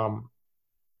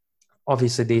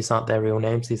 Obviously, these aren't their real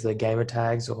names. These are their gamer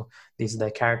tags or these are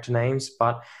their character names,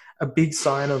 but a big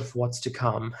sign of what's to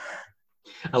come.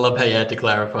 I love how you had to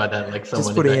clarify that, like Just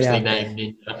someone is putting it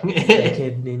actually out there. named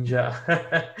Decade Ninja.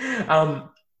 Ninja.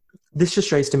 This just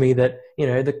shows to me that,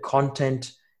 the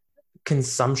content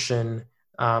consumption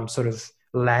sort of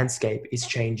landscape is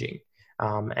changing.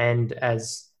 And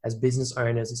as business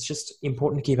owners, it's just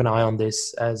important to keep an eye on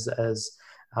this as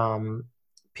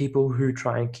people who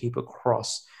try and keep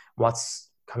across what's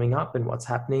coming up and what's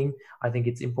happening. I think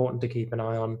it's important to keep an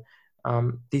eye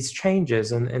on these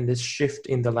changes and this shift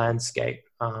in the landscape.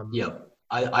 Yeah,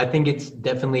 I think it's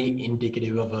definitely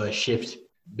indicative of a shift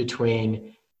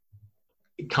between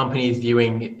companies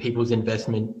viewing people's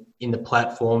investment in the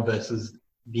platform versus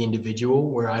the individual,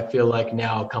 where I feel like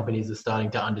now companies are starting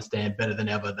to understand better than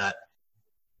ever that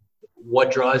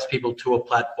what drives people to a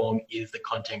platform is the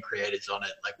content creators on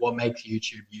it. Like what makes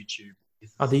YouTube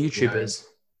is Are the YouTubers?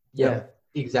 Yeah,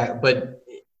 exactly. But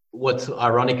what's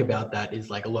ironic about that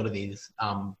is like a lot of these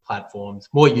platforms,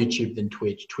 more YouTube than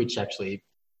Twitch. Twitch actually,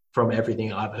 from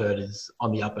everything I've heard, is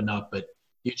on the up and up, but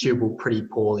YouTube will pretty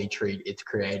poorly treat its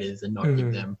creators and not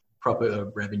give them proper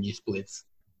revenue splits,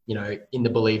 in the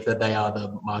belief that they are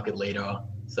the market leader.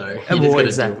 So you just got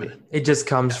to deal with it. It just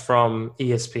comes from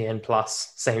ESPN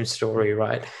Plus, same story,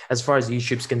 right? As far as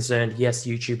YouTube's concerned, yes,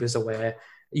 YouTubers are aware.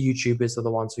 YouTubers are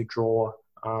the ones who draw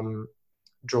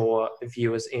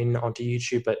viewers in onto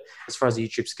YouTube, but as far as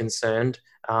YouTube's concerned,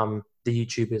 the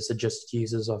YouTubers are just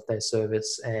users of their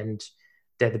service, and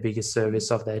they're the biggest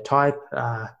service of their type.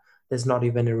 There's not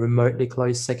even a remotely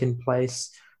close second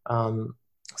place,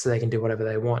 so they can do whatever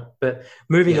they want. But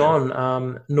moving on,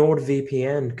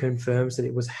 NordVPN confirms that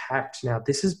it was hacked. Now,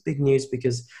 this is big news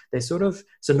because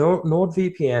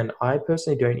NordVPN, I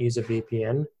personally don't use a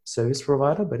VPN service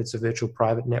provider, but it's a virtual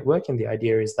private network, and the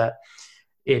idea is that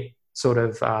it sort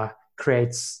of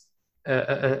creates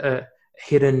a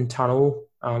hidden tunnel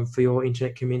for your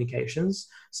internet communications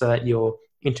so that your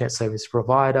internet service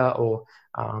provider or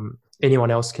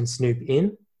anyone else can snoop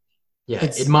in. Yeah,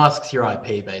 it masks your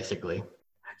IP basically.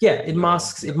 Yeah, it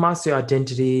masks your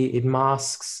identity. It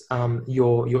masks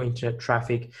your internet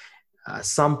traffic.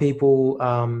 Some people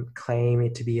claim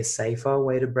it to be a safer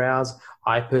way to browse.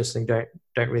 I personally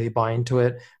don't really buy into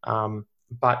it.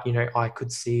 But I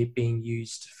could see it being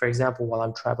used. For example, while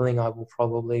I'm traveling, I will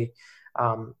probably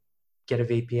get a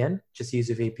VPN. Just use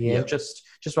a VPN. Just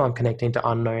while I'm connecting to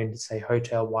unknown, say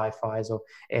hotel Wi-Fi's or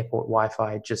airport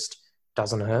Wi-Fi, just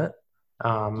doesn't hurt.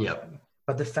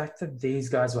 But the fact that these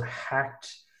guys were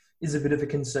hacked is a bit of a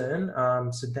concern.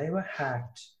 So they were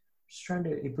hacked.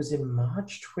 It was in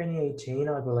March 2018,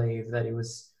 I believe, that it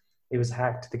was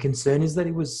hacked. The concern is that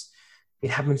it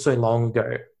happened so long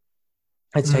ago.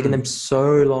 It's taken them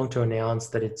so long to announce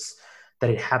that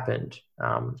it happened.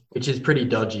 Which is pretty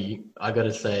dodgy, I got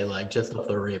to say, like just off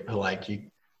the rip,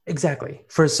 Exactly.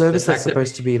 For a service that's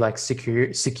supposed to be like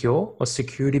secure or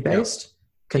security based.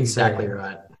 Exactly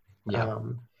right. Yeah.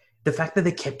 The fact that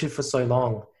they kept it for so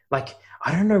long, like,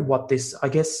 I don't know what this, I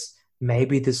guess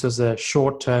maybe this was a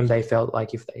short term. They felt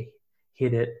like if they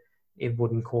hid it, it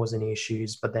wouldn't cause any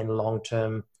issues, but then long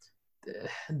term,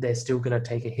 they're still going to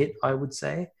take a hit, I would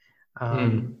say. I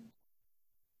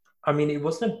mean, it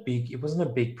wasn't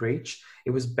a big breach.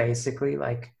 It was basically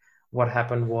like what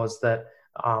happened was that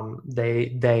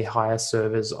they hire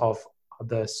servers of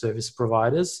the service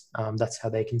providers. That's how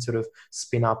they can sort of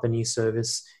spin up a new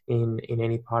service in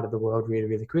any part of the world really,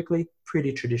 really quickly.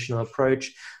 Pretty traditional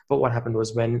approach. But what happened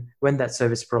was when that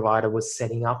service provider was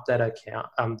setting up that account,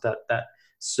 that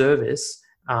service,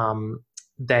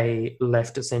 they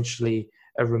left essentially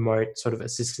a remote sort of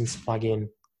assistance plugin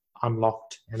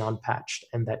unlocked and unpatched,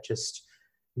 and that just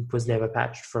was never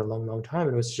patched for a long, long time.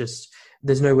 It was just,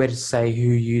 there's no way to say who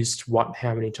used what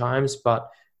how many times, but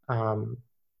there's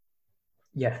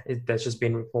just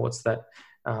been reports that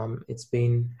it's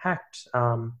been hacked.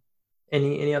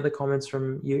 Any other comments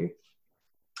from you?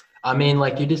 I mean,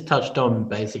 like you just touched on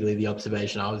basically the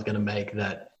observation I was going to make,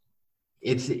 that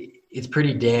it's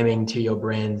pretty damning to your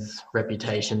brand's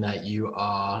reputation that you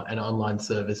are an online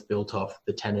service built off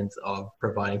the tenets of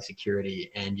providing security,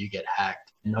 and you get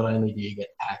hacked. Not only do you get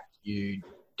hacked, you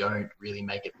don't really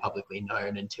make it publicly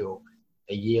known until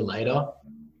a year later.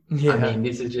 I mean,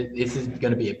 this is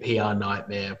going to be a PR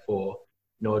nightmare for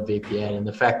NordVPN, and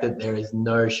the fact that there is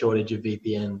no shortage of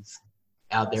VPNs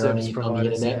out there on the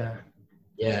internet.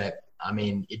 I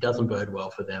mean, it doesn't bode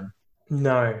well for them.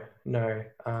 No.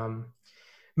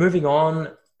 Moving on,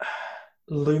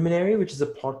 Luminary, which is a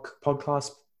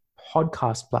podcast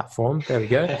podcast platform. There we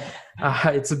go.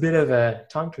 It's a bit of a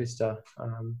tongue twister,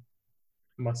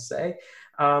 must say.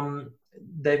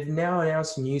 They've now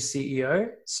announced a new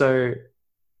CEO. So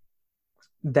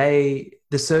the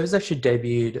service actually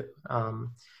debuted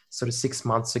sort of 6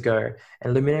 months ago,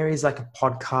 and Luminary is like a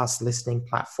podcast listening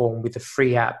platform with a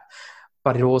free app,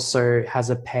 but it also has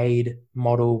a paid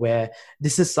model where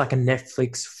this is like a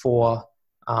Netflix for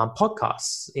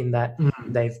podcasts, in that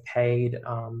they've paid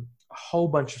a whole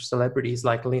bunch of celebrities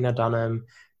like Lena Dunham,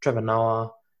 Trevor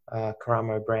Noah,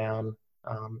 Karamo Brown,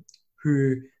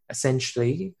 who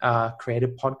essentially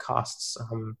created podcasts,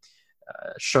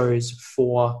 shows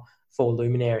for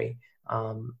Luminary.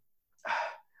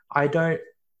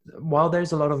 While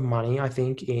there's a lot of money, I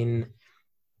think, in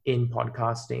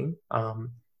podcasting,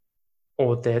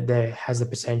 or there has the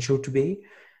potential to be,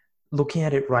 looking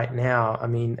at it right now, I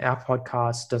mean, our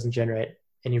podcast doesn't generate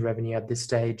any revenue at this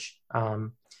stage.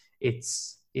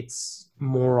 It's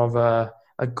more of a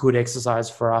good exercise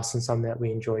for us and something that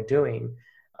we enjoy doing.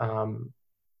 I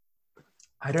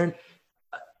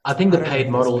think the paid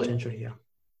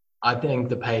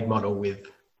model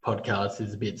with podcasts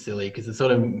is a bit silly because it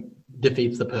sort of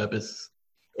defeats the purpose.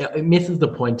 It misses the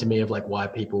point to me of like why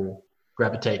people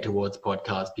gravitate towards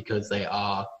podcasts, because they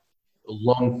are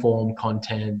long form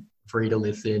content, free to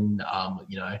listen,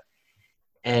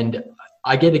 and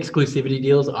I get exclusivity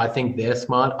deals. I think they're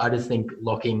smart. I just think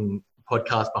locking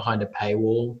podcasts behind a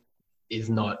paywall is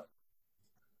not,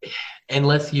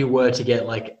 unless you were to get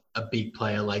like a big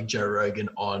player like Joe Rogan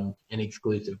on an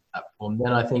exclusive platform,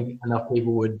 then I think enough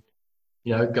people would,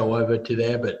 go over to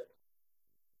there. But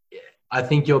I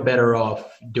think you're better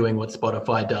off doing what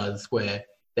Spotify does, where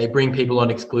they bring people on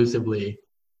exclusively,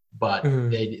 but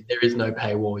there is no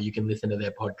paywall. You can listen to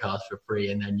their podcast for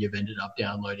free, and then you've ended up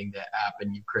downloading their app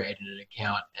and you've created an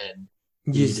account and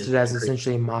used it as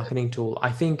essentially a marketing tool.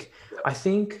 I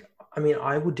mean,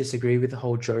 I would disagree with the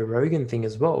whole Joe Rogan thing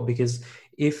as well, because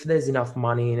if there's enough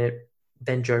money in it,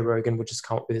 then Joe Rogan would just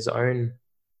come up with his own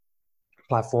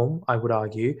platform, I would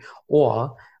argue.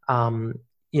 Or,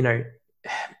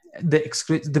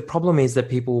 the problem is that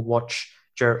people watch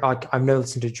Joe. I've never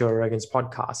listened to Joe Rogan's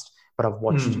podcast, but I've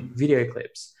watched video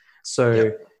clips.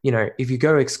 So, if you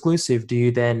go exclusive, do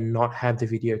you then not have the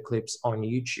video clips on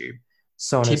YouTube?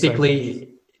 So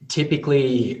typically,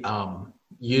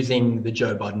 using the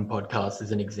Joe Budden podcast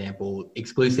as an example,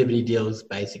 exclusivity deals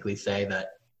basically say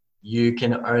that you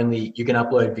can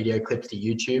upload video clips to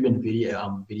YouTube and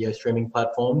video streaming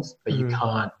platforms, but you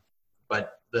can't.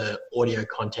 But the audio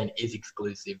content is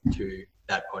exclusive to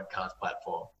that podcast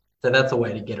platform. So that's a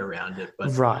way to get around it.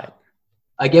 But right,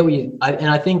 I get what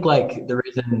I think like the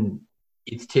reason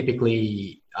it's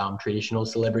typically traditional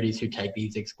celebrities who take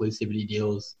these exclusivity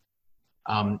deals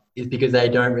is because they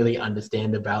don't really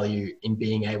understand the value in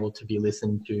being able to be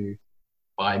listened to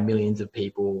by millions of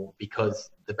people, because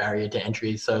the barrier to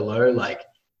entry is so low. Like,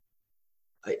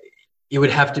 it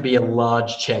would have to be a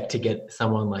large check to get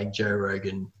someone like Joe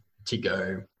Rogan to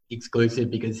go exclusive,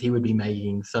 because he would be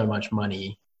making so much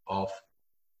money off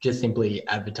just simply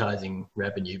advertising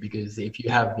revenue. Because if you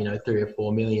have 3 or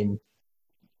 4 million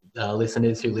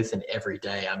listeners who listen every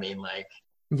day, I mean, like,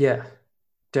 yeah,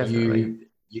 definitely,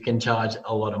 you can charge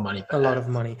a lot of money for a lot of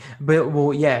money. But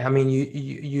well, yeah, I mean,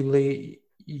 you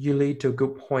lead to a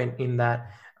good point in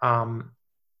that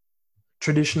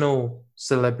traditional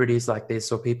celebrities like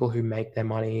this, or people who make their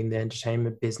money in the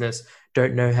entertainment business,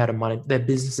 don't know how to monetize. Their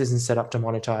business isn't set up to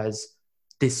monetize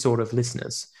this sort of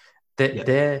listeners.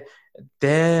 Their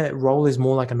role is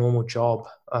more like a normal job,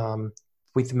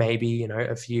 with maybe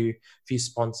a few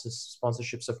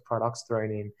sponsorships of products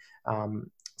thrown in.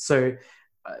 So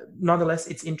nonetheless,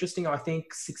 it's interesting. I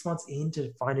think 6 months in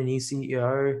to find a new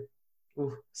CEO,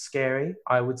 scary,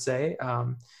 I would say.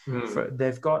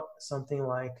 They've got something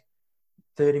like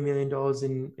 $30 million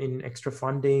in extra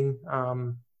funding.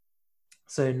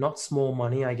 So not small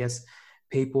money. I guess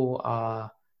people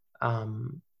are, I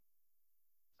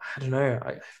don't know.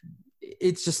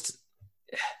 It's just,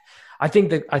 I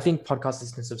think podcast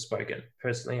listeners have spoken.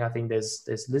 Personally, I think there's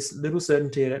little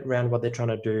certainty around what they're trying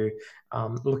to do.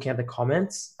 Looking at the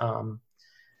comments, I'm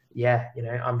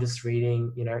just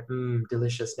reading,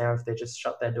 delicious. Now, if they just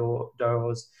shut their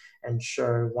doors and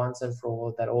show once and for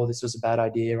all that all this was a bad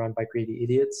idea run by greedy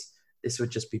idiots, this would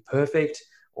just be perfect.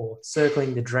 Or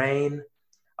circling the drain.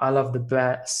 I love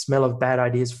the smell of bad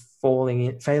ideas failing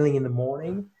in the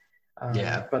morning.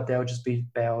 But they'll just be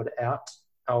bailed out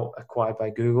or acquired by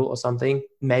Google or something.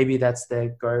 Maybe that's their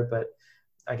go, but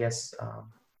I guess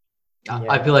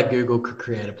I feel like Google could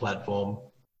create a platform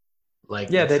like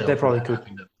they probably could.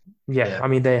 I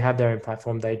mean, they have their own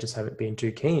platform. They just haven't been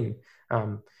too keen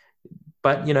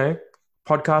but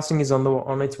podcasting is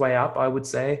on its way up, I would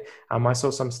say. I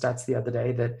saw some stats the other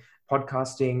day that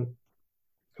podcasting,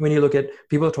 when you look at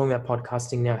people are talking about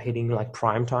podcasting now hitting like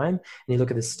prime time, and you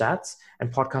look at the stats,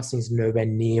 and podcasting is nowhere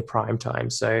near prime time.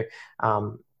 So,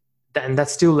 and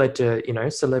that's still led to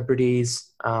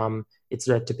celebrities. It's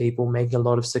led to people making a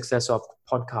lot of success off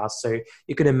podcasts. So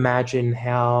you can imagine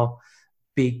how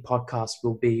big podcast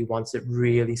will be once it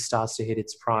really starts to hit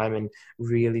its prime and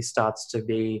really starts to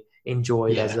be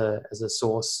enjoyed as a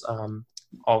source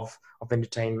of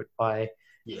entertainment by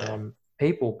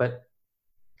people. But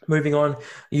moving on,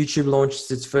 YouTube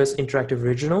launched its first interactive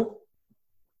original,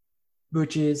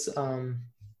 which is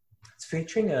it's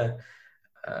featuring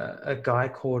a guy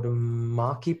called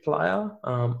Markiplier.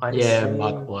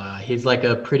 Markiplier. He's like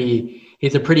a pretty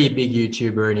big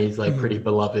YouTuber, and he's like pretty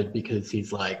beloved because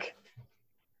he's like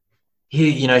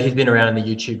he's been around in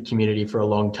the YouTube community for a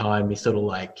long time. He's sort of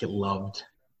like loved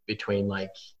between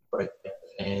like both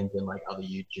fans and like other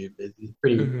YouTubers. He's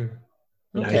pretty.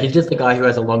 He's just a guy who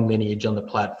has a long lineage on the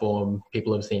platform.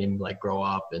 People have seen him like grow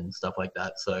up and stuff like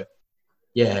that. So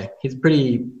yeah, he's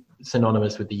pretty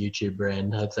synonymous with the YouTube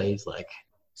brand. I'd say he's like.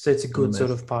 So it's a good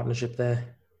sort of partnership there.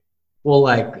 Well,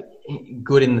 like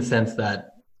good in the sense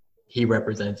that he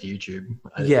represents YouTube.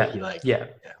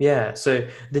 Yeah. So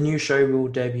the new show will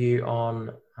debut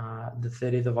on the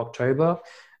 30th of October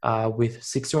with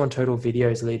 61 total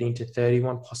videos leading to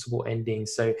 31 possible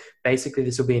endings. So basically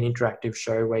this will be an interactive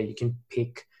show where you can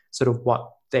pick sort of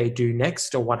what they do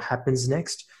next or what happens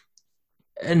next.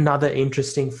 Another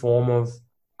interesting form of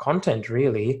content,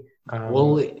 really.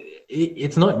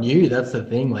 It's not new. That's the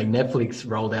thing. Like Netflix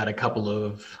rolled out a couple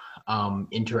of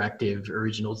interactive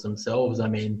originals themselves. I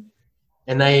mean,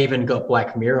 and they even got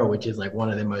Black Mirror, which is like one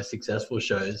of their most successful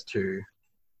shows, to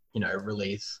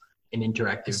release an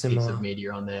interactive piece of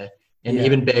media on there. And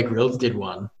even Bear Grylls did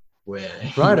one where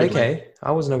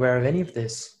I wasn't aware of any of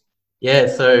this. Yeah,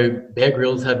 so Bear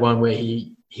Grylls had one where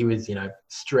he was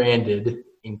stranded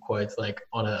in quotes, like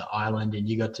on an island, and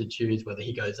you got to choose whether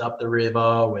he goes up the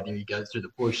river, whether he goes through the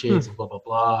bushes, blah blah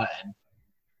blah. And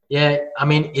yeah, I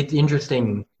mean, it's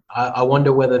interesting. I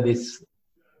wonder whether this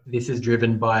is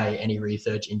driven by any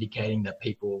research indicating that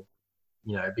people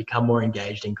become more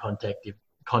engaged in content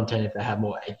if they have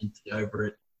more agency over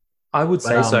it. I would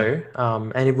say so,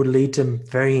 and it would lead to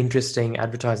very interesting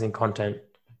advertising content,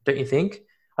 don't you think?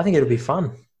 I think it'll be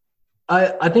fun.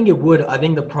 I think it would. I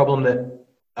think the problem that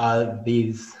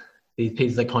these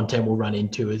pieces of content will run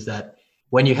into is that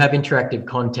when you have interactive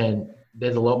content,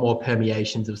 there's a lot more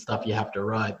permeations of stuff you have to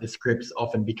write. The scripts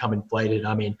often become inflated.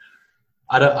 I mean,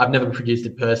 I've never produced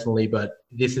it personally, but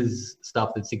this is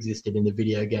stuff that's existed in the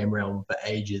video game realm for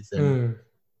ages. And,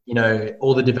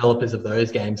 all the developers of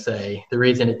those games say the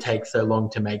reason it takes so long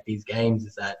to make these games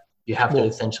is that you have to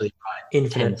essentially write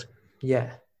infinite.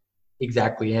 Yeah,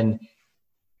 exactly. And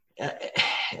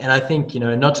I think,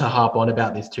 not to harp on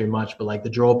about this too much, but like the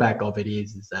drawback of it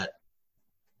is that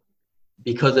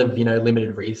because of,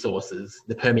 limited resources,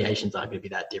 the permeations aren't going to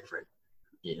be that different.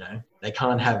 They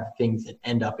can't have things that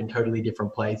end up in totally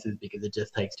different places because it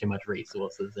just takes too much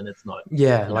resources, and it's not.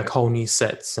 Yeah, like whole new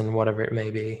sets and whatever it may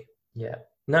be. Yeah.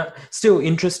 No, still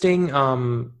interesting.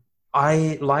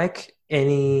 I like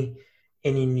any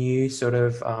new sort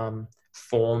of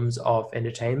forms of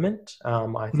entertainment.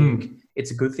 I think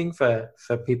it's a good thing for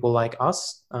people like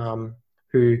us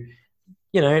who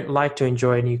like to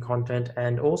enjoy new content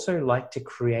and also like to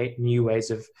create new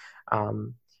ways of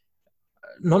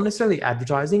not necessarily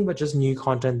advertising, but just new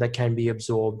content that can be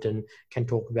absorbed and can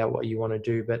talk about what you want to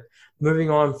do. But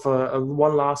moving on for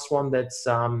one last one that's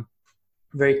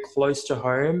very close to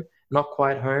home, not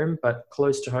quite home, but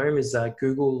close to home, is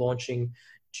Google launching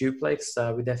Duplex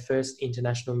with their first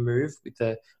international move with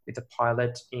a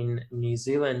pilot in New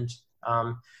Zealand.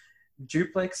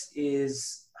 Duplex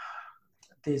is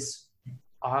this,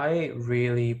 I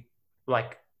really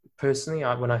like. Personally,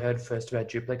 when I heard first about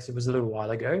Duplex, it was a little while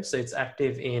ago. So it's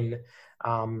active in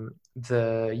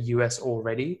the US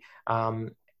already.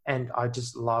 And I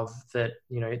just love that,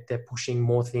 they're pushing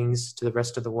more things to the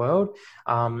rest of the world.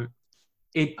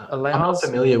 It allows... I'm not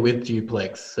familiar with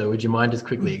Duplex, so would you mind just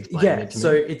quickly explaining it to me?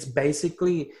 So it's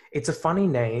basically, it's a funny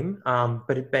name,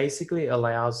 but it basically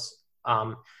allows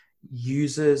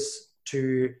users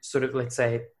to sort of, let's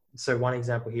say, so one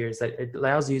example here is that it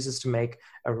allows users to make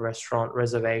a restaurant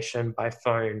reservation by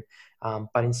phone,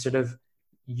 but instead of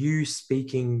you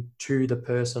speaking to the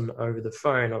person over the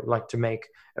phone, or like to make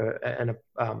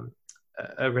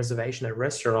a reservation at a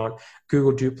restaurant,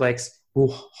 Google Duplex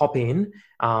will hop in.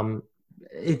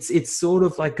 It's sort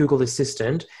of like Google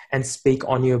Assistant and speak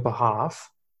on your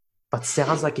behalf but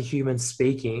sounds like a human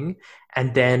speaking,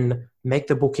 and then make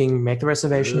the booking, make the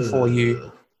reservation for you,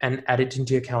 Ugh. and add it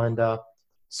into your calendar,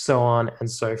 so on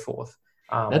and so forth.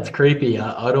 That's creepy.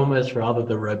 I'd almost rather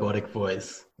the robotic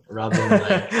voice rather than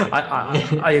like.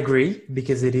 I agree,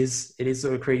 because it is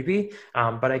sort of creepy.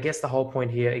 But I guess the whole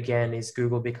point here again is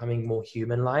Google becoming more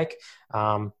human-like,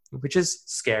 which is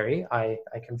scary. I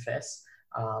confess.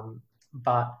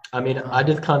 But I mean, I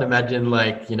just can't imagine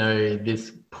like,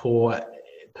 this poor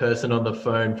person on the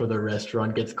phone for the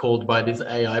restaurant gets called by this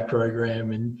AI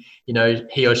program and,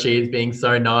 he or she is being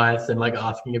so nice and like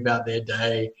asking about their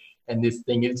day. And this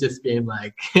thing is just being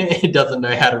like, it doesn't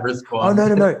know how to oh, respond.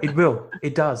 no, it will.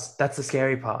 It does. That's the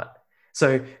scary part.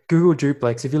 So Google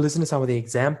Duplex, if you listen to some of the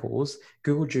examples,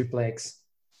 Google Duplex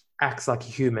acts like a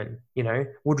human,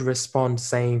 would respond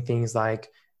saying things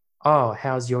like, "Oh,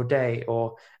 how's your day?"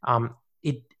 Or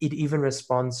it even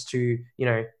responds to,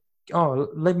 "Oh,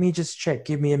 let me just check.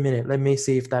 Give me a minute. Let me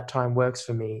see if that time works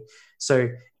for me." So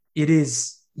it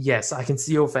is, yes, I can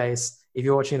see your face. If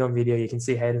you're watching it on video, you can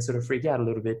see Hayden sort of freak out a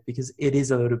little bit, because it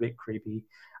is a little bit creepy.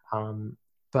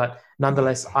 But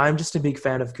nonetheless, I'm just a big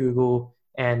fan of Google,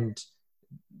 and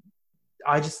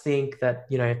I just think that,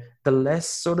 the less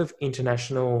sort of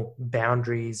international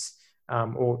boundaries,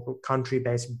 or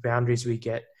country-based boundaries we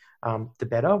get, the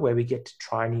better, where we get to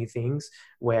try new things,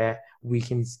 where we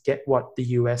can get what the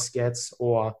US gets,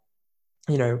 or,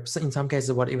 in some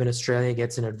cases, what even Australia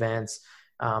gets in advance.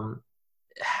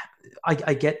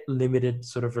 I get limited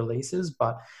sort of releases,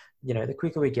 but, the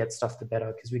quicker we get stuff, the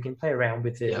better, because we can play around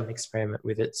with it and experiment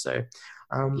with it. So,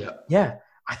 yeah,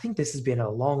 I think this has been a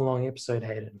long, long episode,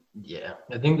 Hayden. Yeah,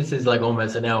 I think this is like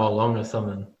almost an hour long or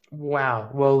something.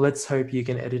 Wow. Well, let's hope you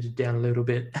can edit it down a little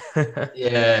bit.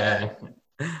 Yeah.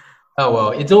 Oh, well,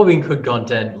 it's all been good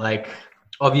content. Like,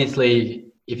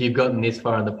 obviously, if you've gotten this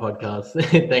far on the podcast,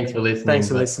 thanks for listening. Thanks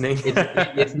for listening.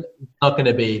 It's not going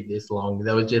to be this long.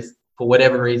 There was just, for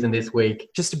whatever reason, this week,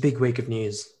 just a big week of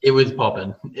news. It was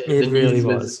popping. It really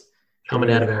was coming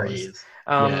out of our ears.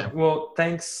 Well,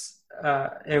 thanks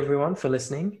everyone for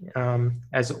listening.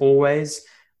 As always,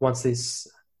 once this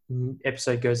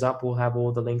episode goes up, we'll have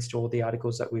all the links to all the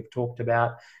articles that we've talked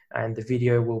about, and the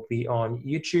video will be on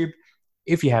YouTube.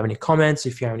 If you have any comments,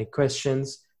 if you have any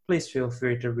questions, please feel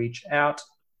free to reach out.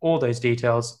 All those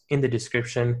details in the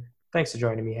description. Thanks for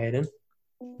joining me, Hayden.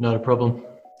 Not a problem.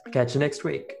 Catch you next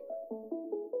week.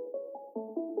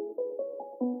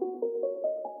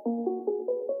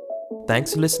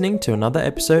 Thanks for listening to another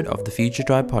episode of the Future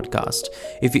Tribe podcast.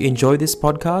 If you enjoy this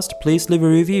podcast, please leave a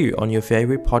review on your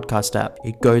favorite podcast app.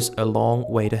 It goes a long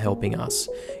way to helping us.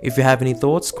 If you have any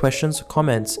thoughts, questions, or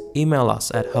comments, email us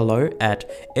at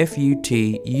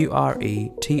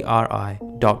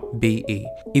hello@futuretri.be.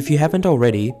 If you haven't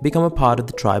already, become a part of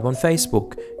the tribe on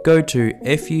Facebook. Go to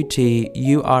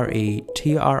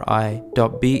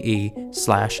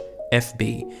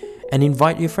futuretri.be/FB and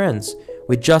invite your friends.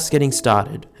 We're just getting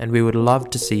started, and we would love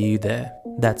to see you there.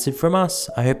 That's it from us.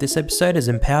 I hope this episode has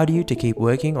empowered you to keep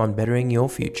working on bettering your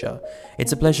future.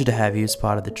 It's a pleasure to have you as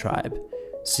part of the tribe.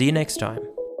 See you next time.